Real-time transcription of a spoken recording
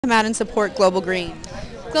Come out and support Global Green?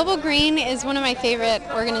 Global Green is one of my favorite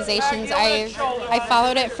organizations. I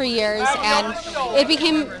followed it for years, and it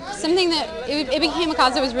became something that it became a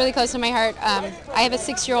cause that was really close to my heart. I have a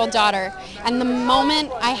 6-year-old daughter, and the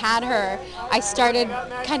moment I had her, I started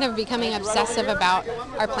kind of becoming obsessive about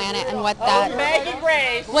our planet and what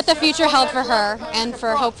the future held for her and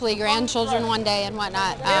for hopefully grandchildren one day and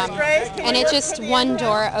whatnot. And it just one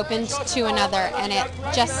door opened to another, and it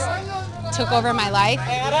just took over my life.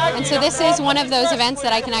 And so this is one of those events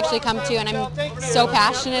that I can actually come to, and I'm so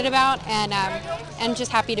passionate about, and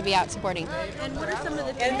just happy to be out supporting. And what are some of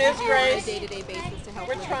the things you do on a day-to-day basis to help?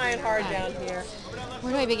 We're trying hard down here.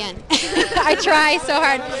 Where do I begin? I try so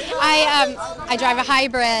hard. I drive a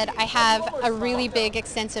hybrid. I have a really big,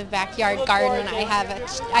 extensive backyard garden.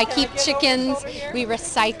 I keep chickens. We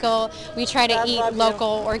recycle. We try to eat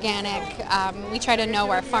local, organic. We try to know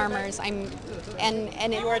our farmers.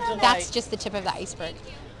 That's just the tip of the iceberg.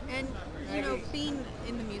 And being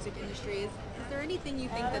in the music industry, is there anything you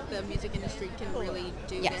think that the music industry can really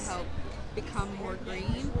do to help become more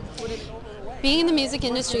green? Being in the music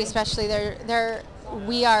industry, especially,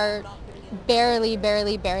 we are barely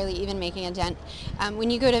even making a dent. When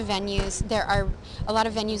you go to venues, there are a lot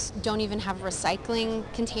of venues don't even have recycling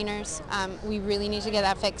containers. We really need to get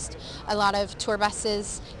that fixed. A lot of tour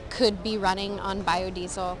buses could be running on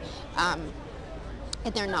biodiesel.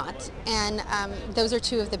 And they're not. And those are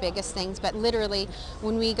two of the biggest things. But literally,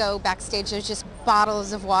 when we go backstage, there's just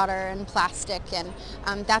bottles of water and plastic. And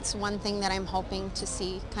that's one thing that I'm hoping to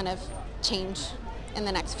see kind of change in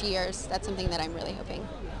the next few years. That's something that I'm really hoping.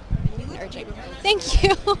 Urging. Thank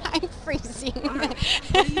you. I'm freezing.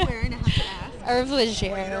 What are you wearing? I have to ask. Herve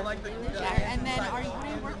Leger. And then, what are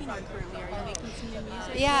you working on currently? Are you making some new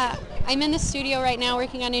music? Yeah, I'm in the studio right now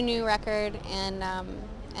working on a new record, and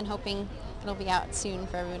hoping it'll be out soon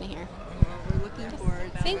for everyone to hear. Well, we're looking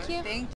forward to it. Thank you. Thank you.